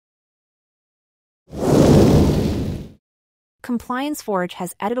ComplianceForge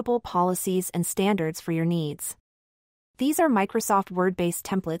has editable policies and standards for your needs. These are Microsoft Word-based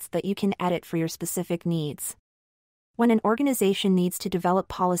templates that you can edit for your specific needs. When an organization needs to develop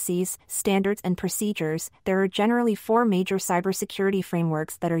policies, standards, and procedures, there are generally 4 major cybersecurity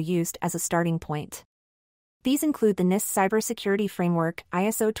frameworks that are used as a starting point. These include the NIST Cybersecurity Framework,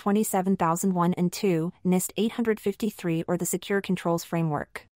 ISO 27001 and 2, NIST 853, or the Secure Controls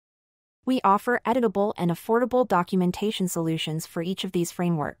Framework. We offer editable and affordable documentation solutions for each of these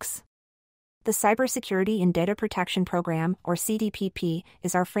frameworks. The Cybersecurity Data Protection Program, or CDPP,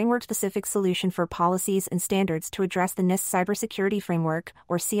 is our framework-specific solution for policies and standards to address the NIST Cybersecurity Framework,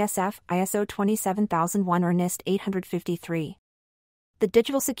 or CSF, ISO 27001 or NIST 853. The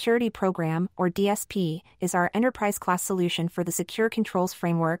Digital Security Program, or DSP, is our enterprise-class solution for the Secure Controls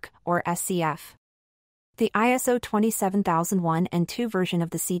Framework, or SCF. The ISO 27001 and 2 version of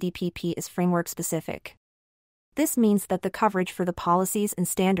the CDPP is framework-specific. This means that the coverage for the policies and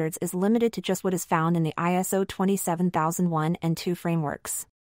standards is limited to just what is found in the ISO 27001 and 2 frameworks.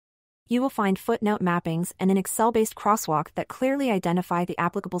 You will find footnote mappings and an Excel-based crosswalk that clearly identify the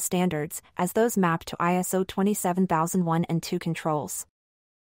applicable standards as those mapped to ISO 27001 and 2 controls.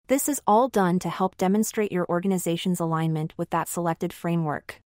 This is all done to help demonstrate your organization's alignment with that selected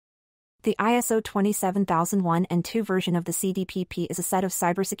framework. The ISO 27001 and 2 version of the CDPP is a set of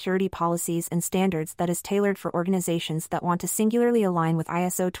cybersecurity policies and standards that is tailored for organizations that want to singularly align with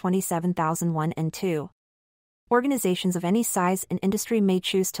ISO 27001 and 2. Organizations of any size and industry may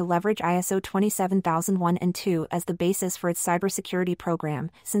choose to leverage ISO 27001 and 2 as the basis for its cybersecurity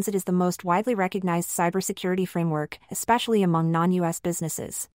program, since it is the most widely recognized cybersecurity framework, especially among non-US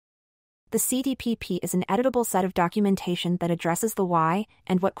businesses. The CDPP is an editable set of documentation that addresses the why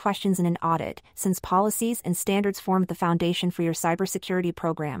and what questions in an audit, since policies and standards form the foundation for your cybersecurity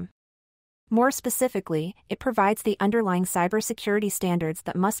program. More specifically, it provides the underlying cybersecurity standards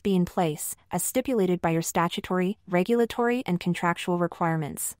that must be in place, as stipulated by your statutory, regulatory, and contractual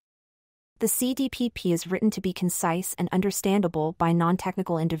requirements. The CDPP is written to be concise and understandable by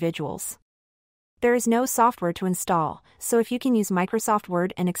non-technical individuals. There is no software to install, so if you can use Microsoft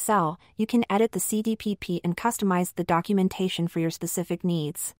Word and Excel, you can edit the CDPP and customize the documentation for your specific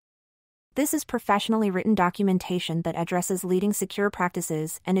needs. This is professionally written documentation that addresses leading secure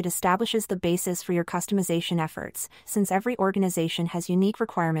practices, and it establishes the basis for your customization efforts, since every organization has unique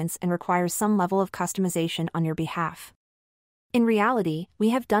requirements and requires some level of customization on your behalf. In reality,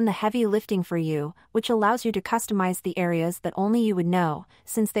 we have done the heavy lifting for you, which allows you to customize the areas that only you would know,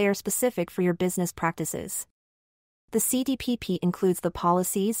 since they are specific for your business practices. The CDPP includes the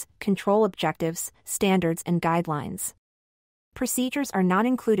policies, control objectives, standards, and guidelines. Procedures are not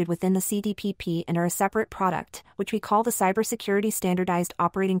included within the CDPP and are a separate product, which we call the Cybersecurity Standardized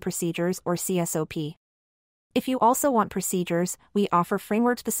Operating Procedures, or CSOP. If you also want procedures, we offer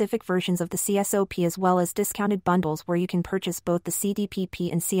framework-specific versions of the CSOP as well as discounted bundles where you can purchase both the CDPP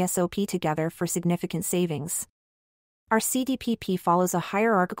and CSOP together for significant savings. Our CDPP follows a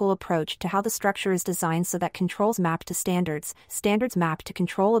hierarchical approach to how the structure is designed so that controls map to standards, standards map to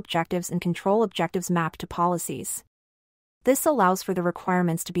control objectives, and control objectives map to policies. This allows for the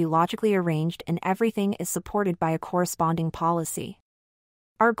requirements to be logically arranged and everything is supported by a corresponding policy.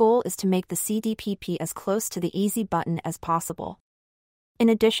 Our goal is to make the CDPP as close to the easy button as possible. In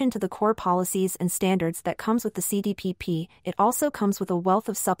addition to the core policies and standards that comes with the CDPP, it also comes with a wealth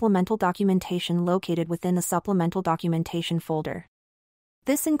of supplemental documentation located within the supplemental documentation folder.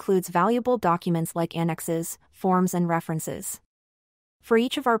 This includes valuable documents like annexes, forms, and references. For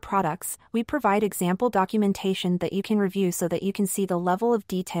each of our products, we provide example documentation that you can review so that you can see the level of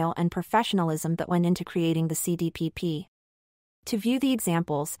detail and professionalism that went into creating the CDPP. To view the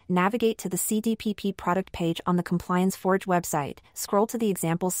examples, navigate to the CDPP product page on the ComplianceForge website, scroll to the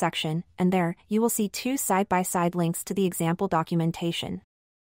Examples section, and there, you will see 2 side-by-side links to the example documentation.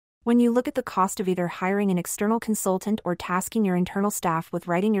 When you look at the cost of either hiring an external consultant or tasking your internal staff with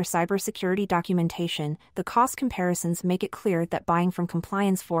writing your cybersecurity documentation, the cost comparisons make it clear that buying from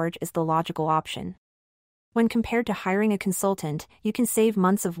ComplianceForge is the logical option. When compared to hiring a consultant, you can save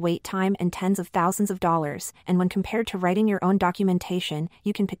months of wait time and tens of thousands of dollars, and when compared to writing your own documentation,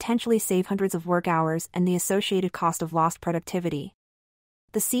 you can potentially save hundreds of work hours and the associated cost of lost productivity.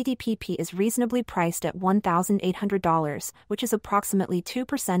 The CDPP is reasonably priced at $1,800, which is approximately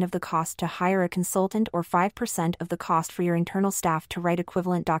 2% of the cost to hire a consultant or 5% of the cost for your internal staff to write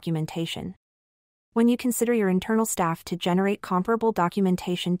equivalent documentation. When you consider your internal staff to generate comparable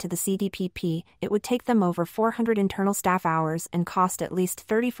documentation to the CDPP, it would take them over 400 internal staff hours and cost at least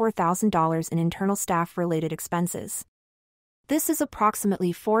 $34,000 in internal staff-related expenses. This is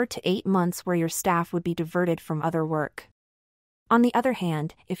approximately 4 to 8 months where your staff would be diverted from other work. On the other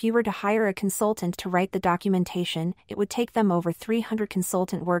hand, if you were to hire a consultant to write the documentation, it would take them over 300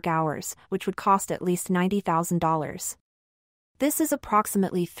 consultant work hours, which would cost at least $90,000. This is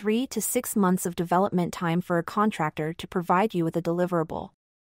approximately 3 to 6 months of development time for a contractor to provide you with a deliverable.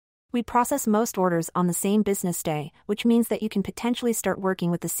 We process most orders on the same business day, which means that you can potentially start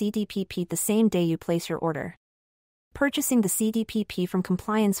working with the CDPP the same day you place your order. Purchasing the CDPP from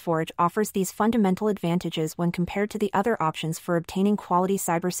ComplianceForge offers these fundamental advantages when compared to the other options for obtaining quality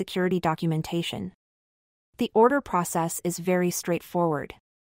cybersecurity documentation. The order process is very straightforward.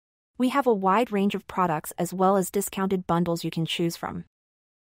 We have a wide range of products as well as discounted bundles you can choose from.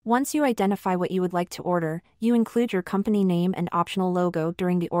 Once you identify what you would like to order, you include your company name and optional logo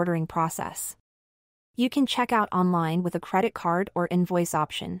during the ordering process. You can check out online with a credit card or invoice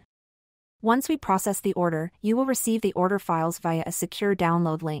option. Once we process the order, you will receive the order files via a secure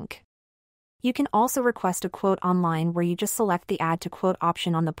download link. You can also request a quote online where you just select the Add to Quote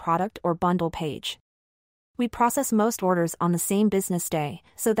option on the product or bundle page. We process most orders on the same business day,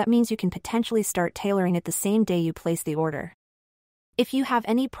 so that means you can potentially start tailoring it the same day you place the order. If you have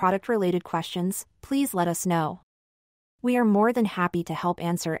any product-related questions, please let us know. We are more than happy to help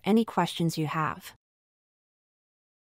answer any questions you have.